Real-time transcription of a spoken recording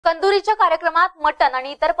कंदुरीच्या कार्यक्रमात मटण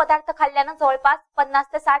आणि इतर पदार्थ खाल्ल्यानं जवळपास 50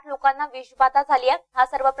 ते 60 लोकांना विषबाधा झाली आहे। हा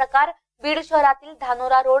सर्व प्रकार बीड शहरातील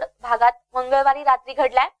धानोरा रोड भागात मंगळवारी रात्री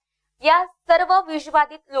घडलाय। या सर्व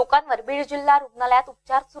विषबाधित लोकांवर बीड जिल्हा रुग्णालयात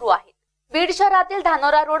उपचार सुरू आहेत। बीड शहरातील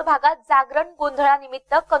धानोरा रोड भागात जागरण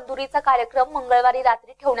गोंधळानिमित्त कंदुरीचा कार्यक्रम मंगळवारी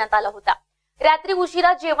रात्री ठेवण्यात आला होता। रात्री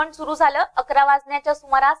उशिरा जेवण सुरू झालं। 11 वाजण्याच्या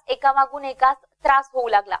सुमारास एकामागून एकास त्रास होऊ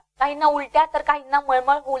लागला। काहींना उलट्या तर काहींना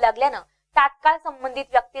मळमळ होऊ लागल्यानं तात्काळ संबंधित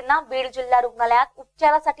व्यक्तींना बीड जिल्हा रुग्णालयात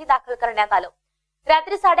उपचारासाठी दाखल करण्यात आलं।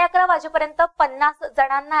 रात्री 11:30 वाजेपर्यंत 50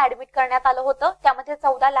 जणांना ऍडमिट करण्यात आलं होतं। त्यामध्ये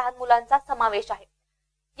 14 लहान मुलांचा समावेश आहे।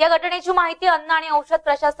 या घटनेची माहिती अन्न आणि औषध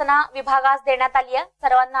प्रशासना विभागास देण्यात आली आहे।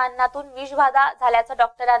 सर्वांना अन्नातून विषबाधा झाल्याचं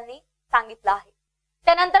डॉक्टरांनी सांगितलं आहे।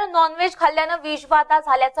 त्यानंतर नॉनव्हेज खाल्ल्यानं विषबाधा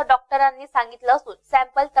झाल्याचं डॉक्टरांनी सांगितलं असून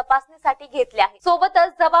सॅम्पल तपासणीसाठी घेतले आहे।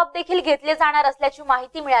 सोबतच जबाब देखील घेतले जाणार असल्याची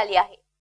माहिती मिळाली आहे।